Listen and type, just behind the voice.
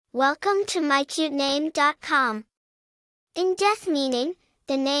Welcome to mycutename.com. In-depth meaning,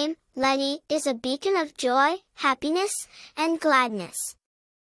 the name, Lettie, is a beacon of joy, happiness, and gladness.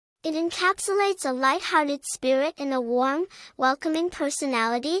 It encapsulates a light-hearted spirit and a warm, welcoming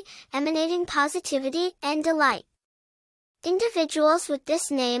personality, emanating positivity and delight. Individuals with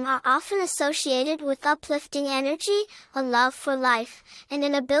this name are often associated with uplifting energy, a love for life, and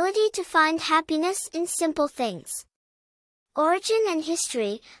an ability to find happiness in simple things. Origin and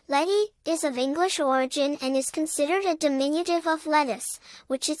history. Lettie is of English origin and is considered a diminutive of lettuce,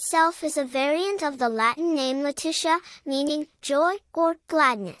 which itself is a variant of the Latin name Letitia, meaning joy or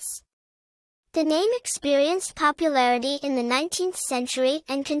gladness. The name experienced popularity in the 19th century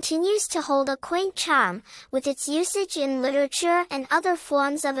and continues to hold a quaint charm, with its usage in literature and other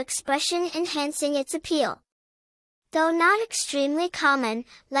forms of expression enhancing its appeal. Though not extremely common,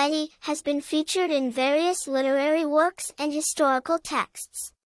 Lettie has been featured in various literary works and historical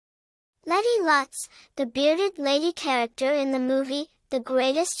texts. Lettie Lutz, the bearded lady character in the movie The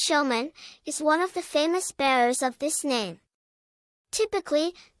Greatest Showman, is one of the famous bearers of this name.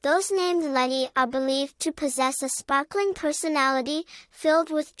 Typically, those named Lettie are believed to possess a sparkling personality filled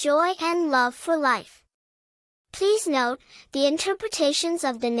with joy and love for life. Please note, the interpretations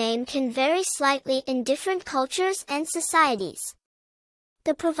of the name can vary slightly in different cultures and societies.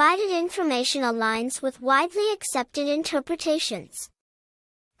 The provided information aligns with widely accepted interpretations.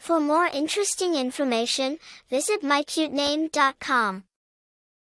 For more interesting information, visit mycutename.com.